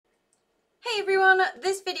Hey everyone,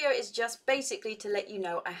 this video is just basically to let you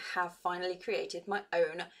know I have finally created my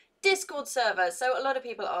own Discord server. So a lot of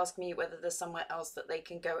people ask me whether there's somewhere else that they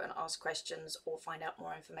can go and ask questions or find out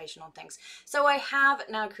more information on things. So I have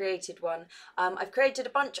now created one. I've created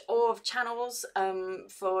a bunch of channels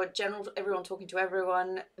for general everyone talking to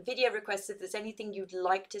everyone, video requests if there's anything you'd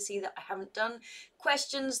like to see that I haven't done,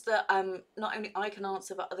 questions that not only I can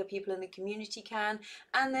answer but other people in the community can,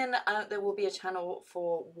 and then there will be a channel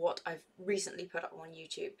for what I've recently put up on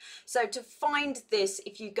YouTube. So to find this,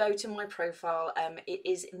 if you go to my profile, it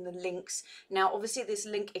is in the links. Now obviously this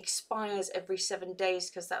link expires every 7 days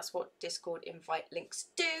because that's what Discord invite links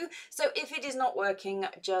do. So if it is not working,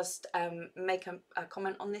 just make a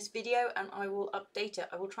comment on this video and I will update it.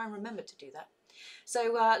 I will try and remember to do that. So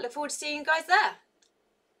look forward to seeing you guys there.